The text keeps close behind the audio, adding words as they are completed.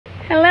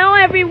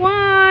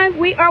everyone.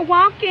 We are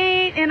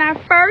walking in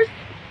our first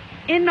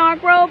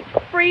inaugural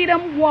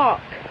Freedom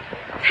Walk.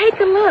 Take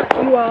a look,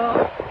 you all.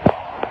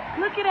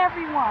 Look at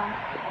everyone.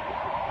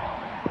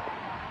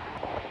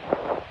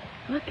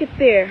 Look at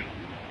there.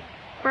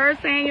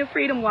 First annual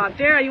Freedom Walk.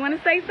 Daryl, you want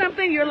to say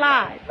something? You're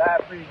live.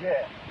 Live free,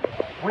 yeah.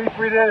 We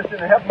free the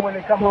innocent and help them when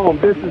they come home.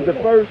 This is the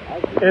first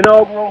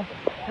inaugural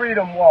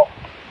Freedom Walk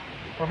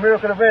for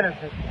Miracle of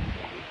Innocence.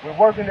 We're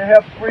working to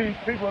help free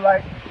people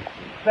like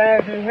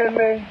Sandra,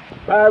 Hemme,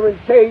 Byron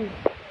Case,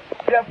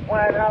 Jeff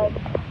Winehouse.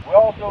 We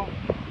also,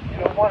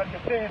 want to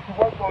continue to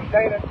work on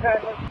Dana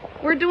Chandler.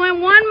 We're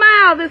doing 1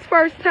 mile this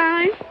first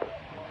time.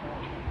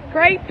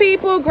 Great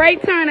people,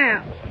 great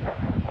turnout.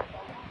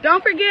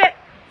 Don't forget,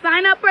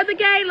 sign up for the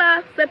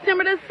gala,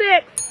 September the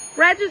 6th.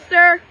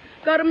 Register.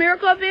 Go to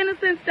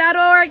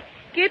miracleofinnocence.org.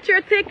 Get your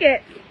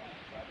tickets.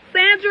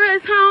 Sandra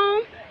is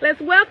home.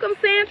 Let's welcome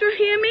Sandra,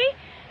 Hemme,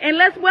 and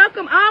let's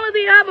welcome all of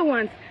the other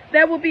ones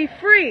that will be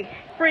free.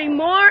 Free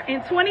more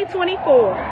in 2024.